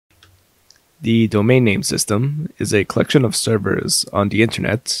The domain name system is a collection of servers on the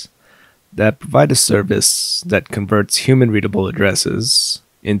internet that provide a service that converts human-readable addresses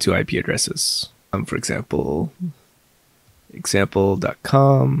into IP addresses. For example,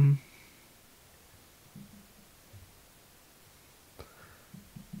 example.com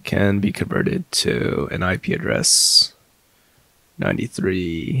can be converted to an IP address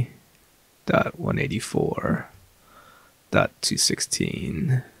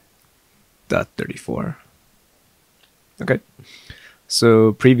 93.184.216.34. Okay,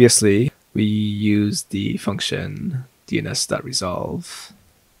 so previously we used the function dns.resolve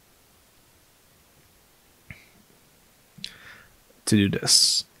to do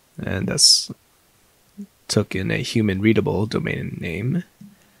this, and that's took in a human readable domain name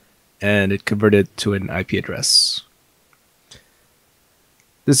and it converted to an IP address.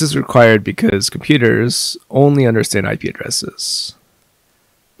 This is required because computers only understand IP addresses,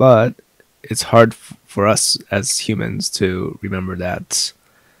 but it's hard for us as humans to remember that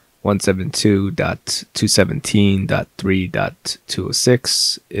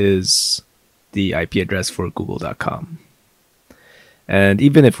 172.217.3.206 is the IP address for google.com. And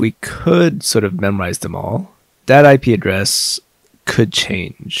even if we could sort of memorize them all, that IP address could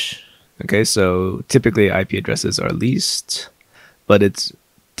change. Okay, so typically IP addresses are leased, but it's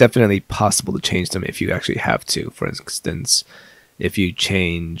definitely possible to change them if you actually have to. For instance, if you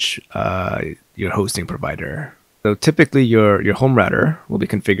change your hosting provider. So typically your home router will be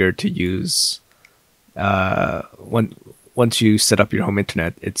configured to use, once you set up your home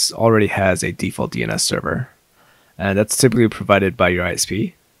internet, it already has a default DNS server. And that's typically provided by your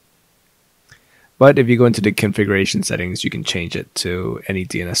ISP. But if you go into the configuration settings, you can change it to any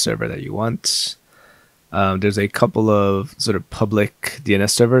DNS server that you want. There's a couple of sort of public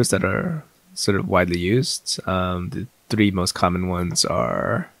DNS servers that are sort of widely used. The three most common ones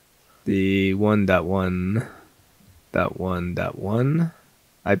are the 1.1.1.1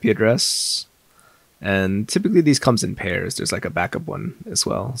 IP address. And typically these comes in pairs. There's like a backup one as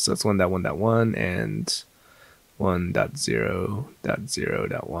well. So it's 1.1.1 and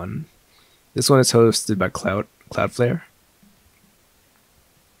 1.0.0.1. This one is hosted by Cloudflare.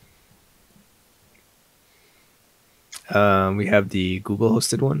 We have the Google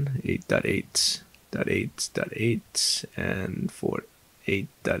hosted one, 8.8.8.8 and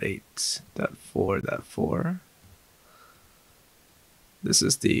 8.8.4.4. This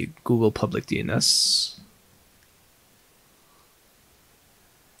is the Google public DNS.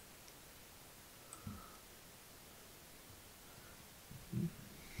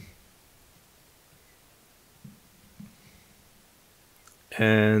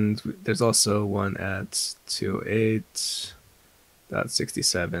 And there's also one at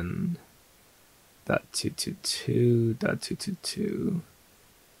 208.67.222.222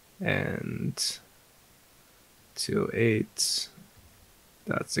 and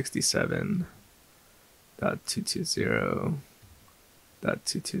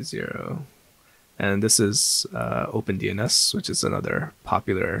 208.67.220.220. And this is OpenDNS, which is another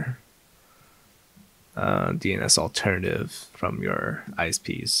popular DNS alternative from your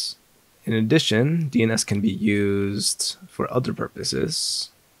ISPs. In addition, DNS can be used for other purposes.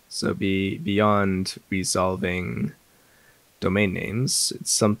 So beyond resolving domain names, it's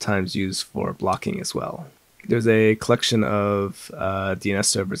sometimes used for blocking as well. There's a collection of DNS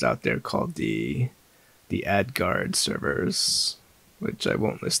servers out there called the AdGuard servers, which I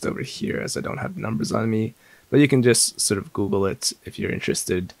won't list over here as I don't have numbers on me, but you can just sort of Google it if you're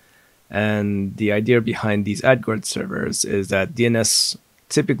interested. And the idea behind these AdGuard servers is that DNS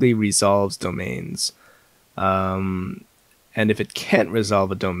typically resolves domains. And if it can't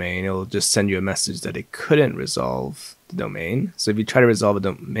resolve a domain, it'll just send you a message that it couldn't resolve the domain. So if you try to resolve a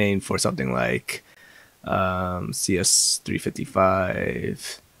domain for something like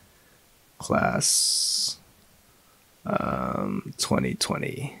CS355 class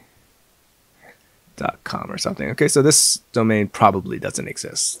 2020.com or something. Okay, so this domain probably doesn't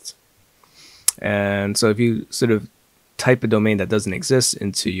exist. And so if you sort of type a domain that doesn't exist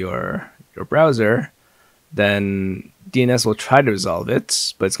into your browser, then DNS will try to resolve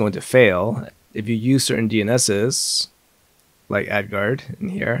it, but it's going to fail. If you use certain DNSs, like AdGuard in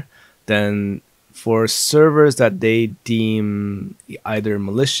here, then for servers that they deem either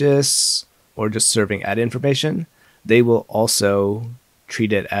malicious or just serving ad information, they will also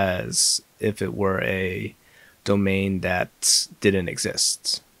treat it as if it were a domain that didn't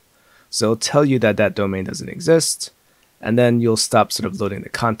exist. So it'll tell you that that domain doesn't exist, and then you'll stop sort of loading the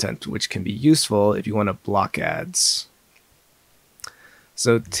content, which can be useful if you want to block ads.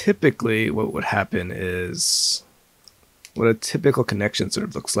 So typically what would happen is what a typical connection sort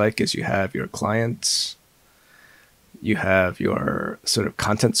of looks like is you have your client, you have your sort of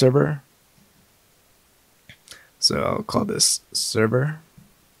content server. So I'll call this server.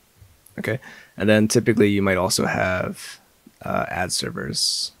 Okay. And then typically you might also have ad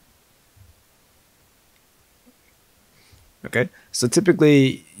servers. Okay. So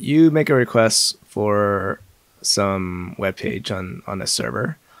typically you make a request for some web page on a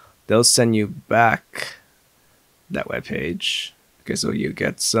server. They'll send you back that web page. Okay. So you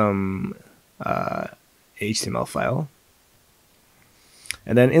get some HTML file.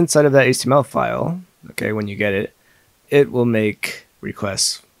 And then inside of that HTML file, okay, when you get it, it will make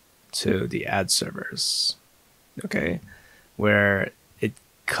requests to the ad servers, okay, where it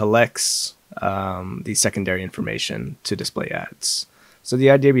collects the secondary information to display ads. So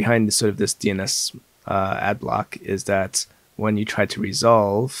the idea behind sort of this DNS ad block is that when you try to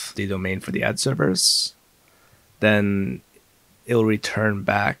resolve the domain for the ad servers, then it'll return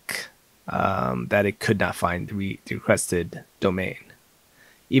back that it could not find the requested domain.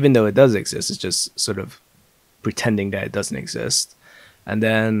 Even though it does exist, it's just sort of pretending that it doesn't exist. And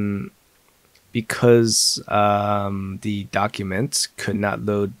then because the document could not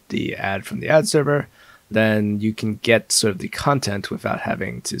load the ad from the ad server, then you can get sort of the content without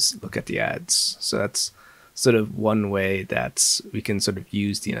having to look at the ads. So that's sort of one way that we can sort of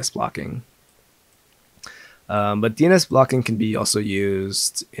use DNS blocking. But DNS blocking can be also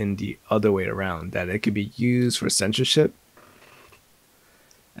used in the other way around, that it could be used for censorship.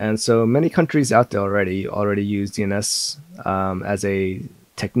 And so many countries out there already use DNS as a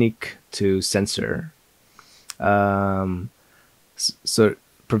technique to censor, so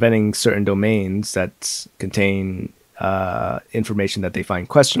preventing certain domains that contain information that they find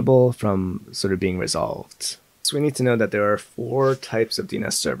questionable from sort of being resolved. So we need to know that there are 4 types of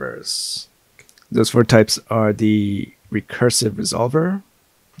DNS servers. Those 4 types are the Recursive Resolver.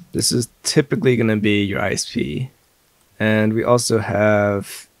 This is typically going to be your ISP. And we also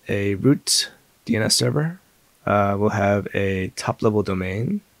have a root DNS server. We'll have a top-level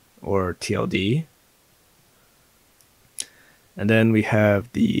domain, or TLD. And then we have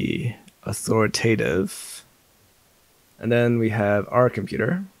the authoritative. And then we have our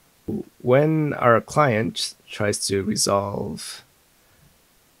computer. When our client tries to resolve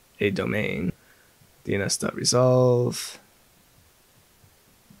a domain, dns.resolve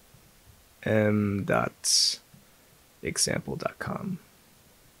m.example.com.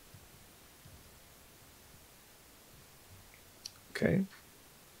 Okay.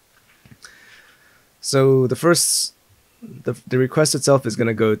 So the request itself is going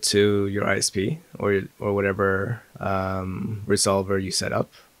to go to your ISP or whatever resolver you set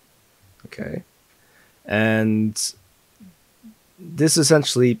up. Okay. And this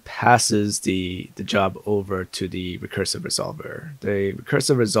essentially passes the job over to the recursive resolver. The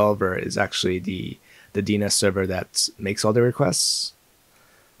recursive resolver is actually the DNS server that makes all the requests.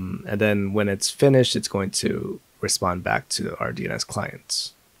 And then when it's finished, it's going to respond back to our DNS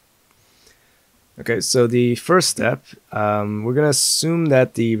clients. Okay, so the first step, we're going to assume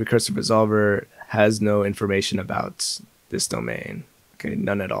that the recursive resolver has no information about this domain. Okay,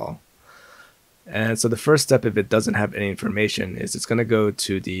 none at all. And so the first step, if it doesn't have any information, is it's going to go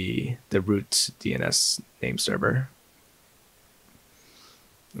to the root DNS name server.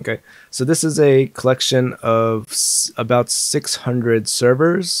 Okay, so this is a collection of about 600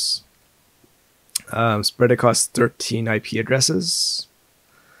 servers spread across 13 IP addresses.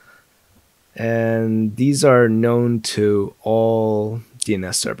 And these are known to all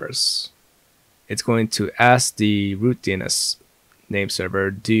DNS servers. It's going to ask the root DNS name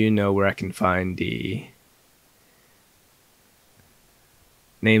server, do you know where I can find the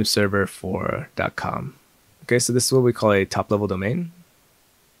name server for .com? Okay, so this is what we call a top-level domain.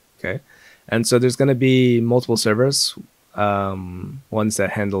 Okay, and so there's going to be multiple servers, ones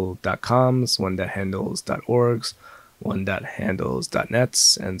that handle .coms, one that handles .orgs, one that handles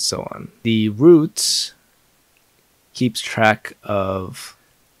 .nets, and so on. The root keeps track of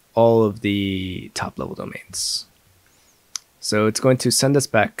all of the top-level domains. So it's going to send us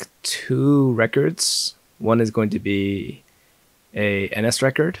back 2 records. One is going to be a NS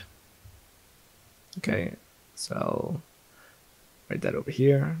record. Okay, so I'll write that over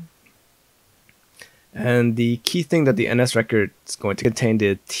here. And the key thing that the NS record is going to contain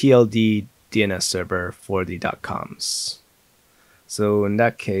the TLD DNS server for the .coms. So in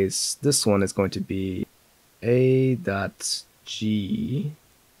that case, this one is going to be a.g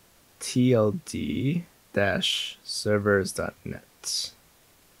tld-servers.net.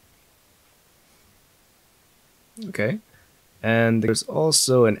 Okay, and there's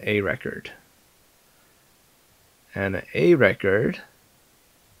also an A record. And an A record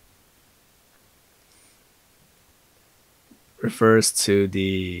refers to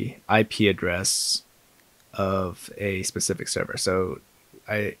the IP address of a specific server. So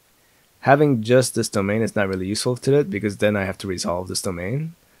having just this domain is not really useful to it, because then I have to resolve this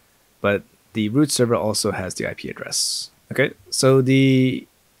domain. But the root server also has the IP address. Okay, so the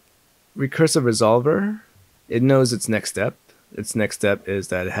recursive resolver, it knows its next step. Its next step is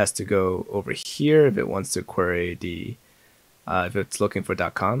that it has to go over here if it wants to query the if it's looking for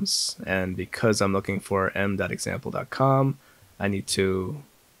 .coms, and because I'm looking for m.example.com, I need to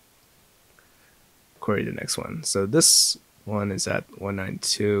query the next one. So this one is at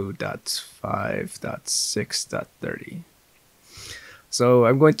 192.5.6.30. So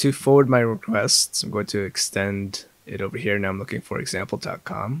I'm going to forward my request. I'm going to extend it over here. Now I'm looking for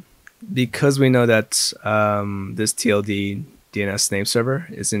example.com. Because we know that this TLD DNS name server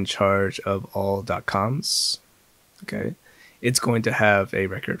is in charge of all .coms, okay, it's going to have a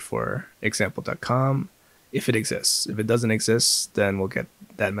record for example.com if it exists. If it doesn't exist, then we'll get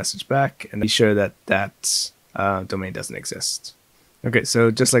that message back and be sure that that domain doesn't exist. Okay,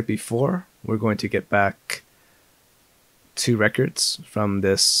 so just like before, we're going to get back 2 records from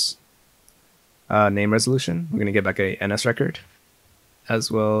this name resolution. We're going to get back a NS record,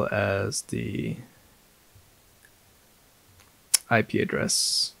 as well as the IP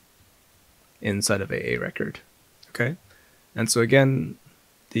address inside of a record. Okay, and so again,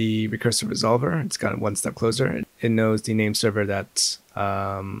 the recursive resolver, it's got one step closer. It knows the name server that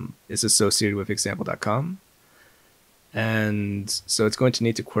is associated with example.com, and so it's going to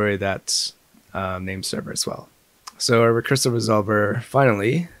need to query that name server as well. So our recursive resolver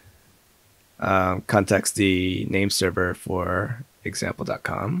finally contacts the name server for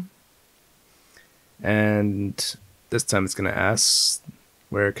example.com, and this time it's going to ask,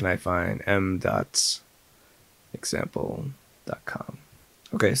 where can I find m.example.com?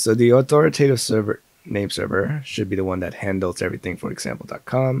 Okay, so the authoritative name server should be the one that handles everything for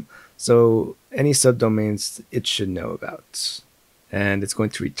example.com. So any subdomains it should know about. And it's going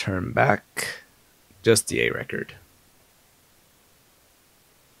to return back just the A record.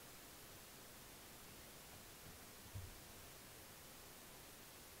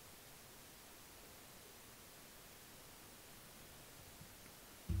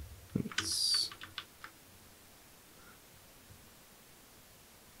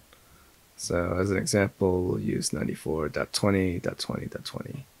 So as an example, we'll use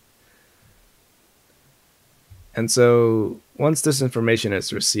 94.20.20.20. And so once this information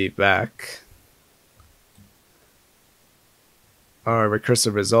is received back, our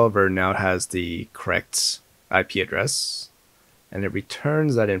recursive resolver now has the correct IP address, and it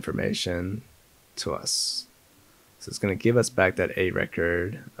returns that information to us. So it's going to give us back that A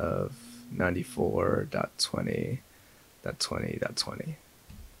record of 94.20.20.20.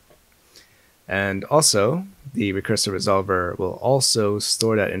 And also, the recursive resolver will also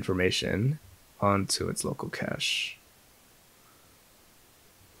store that information onto its local cache,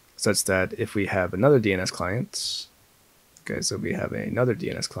 such that if we have another DNS client, okay, so we have another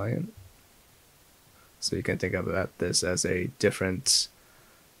DNS client, so you can think about this as a different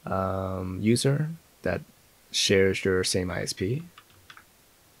user that shares your same ISP.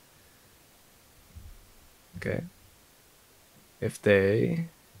 Okay, if they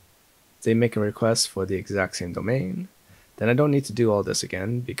make a request for the exact same domain, then I don't need to do all this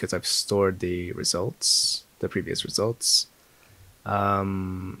again because I've stored the results, the previous results.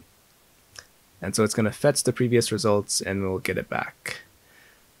 And so it's going to fetch the previous results and we'll get it back.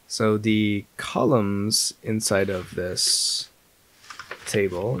 So the columns inside of this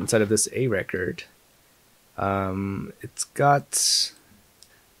table, inside of this A record, it's got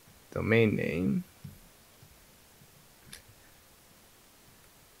domain name,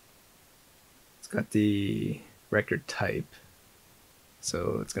 got the record type,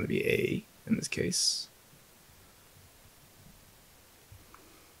 so it's going to be A in this case.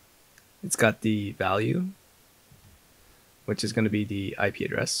 It's got the value, which is going to be the IP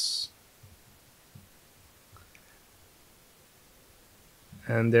address.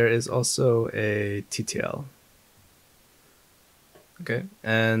 And there is also a TTL. Okay,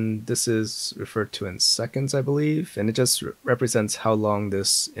 and this is referred to in seconds, I believe, and it just represents how long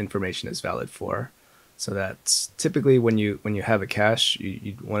this information is valid for. So that's typically when you have a cache,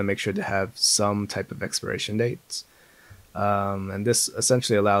 you want to make sure to have some type of expiration date. And this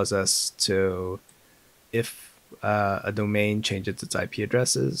essentially allows us to, if a domain changes its IP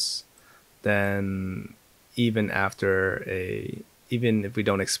addresses, then even if we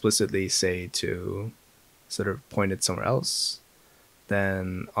don't explicitly say to sort of point it somewhere else,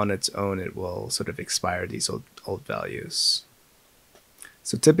 then on its own it will sort of expire these old values.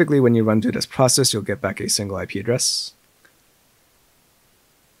 So typically when you run through this process, you'll get back a single IP address.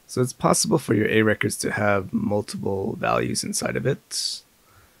 So it's possible for your A records to have multiple values inside of it.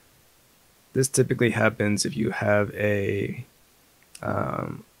 This typically happens if you have a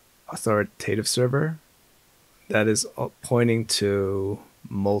authoritative server that is pointing to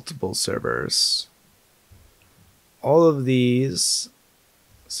multiple servers. All of these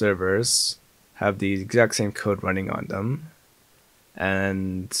servers have the exact same code running on them,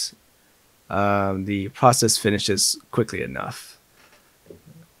 and the process finishes quickly enough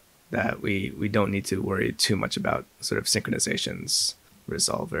that we don't need to worry too much about sort of synchronizations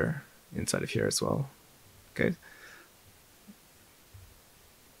resolver inside of here as well. Okay.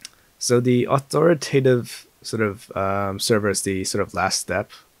 So the authoritative sort of server is the sort of last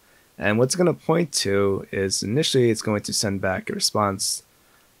step. And what's going to point to is initially it's going to send back a response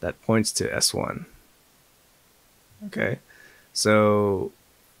that points to S1. Okay. So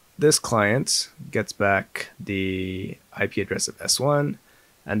this client gets back the IP address of S1,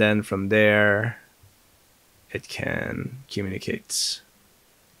 and then from there it can communicate.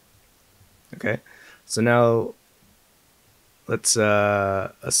 Okay. So now let's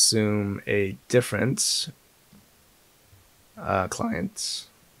assume a different client.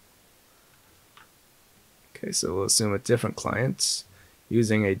 Okay, so we'll assume a different client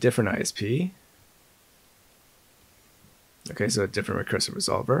using a different ISP. Okay, so a different recursive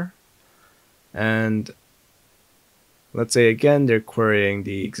resolver. And let's say again they're querying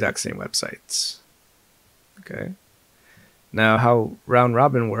the exact same website. Okay. Now how round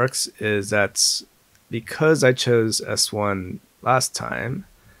robin works is that because I chose S1 last time,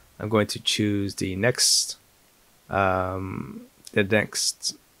 I'm going to choose the next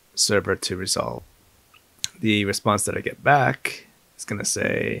server to resolve. The response that I get back is going to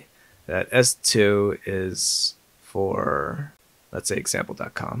say that S2 is for, let's say,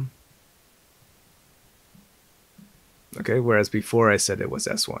 example.com. Okay, whereas before I said it was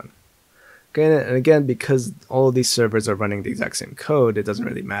S1. Okay, and again, because all of these servers are running the exact same code, it doesn't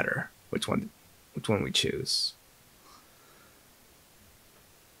really matter which one we choose.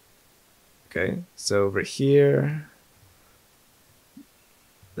 Okay, so over here,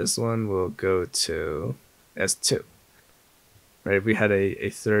 this one will go to S2. Right, if we had a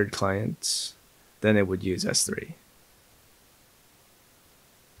third client, then it would use S3.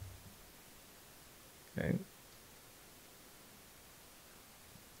 Okay.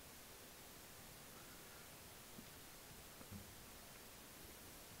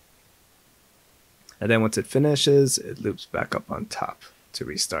 And then once it finishes, it loops back up on top to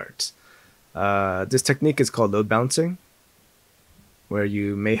restart. This technique is called load balancing, where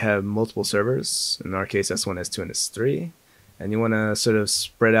you may have multiple servers, in our case S1, S2, and S3, and you want to sort of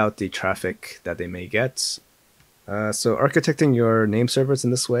spread out the traffic that they may get. So architecting your name servers in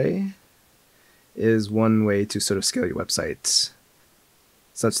this way is one way to sort of scale your website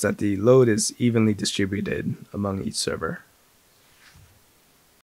such that the load is evenly distributed among each server.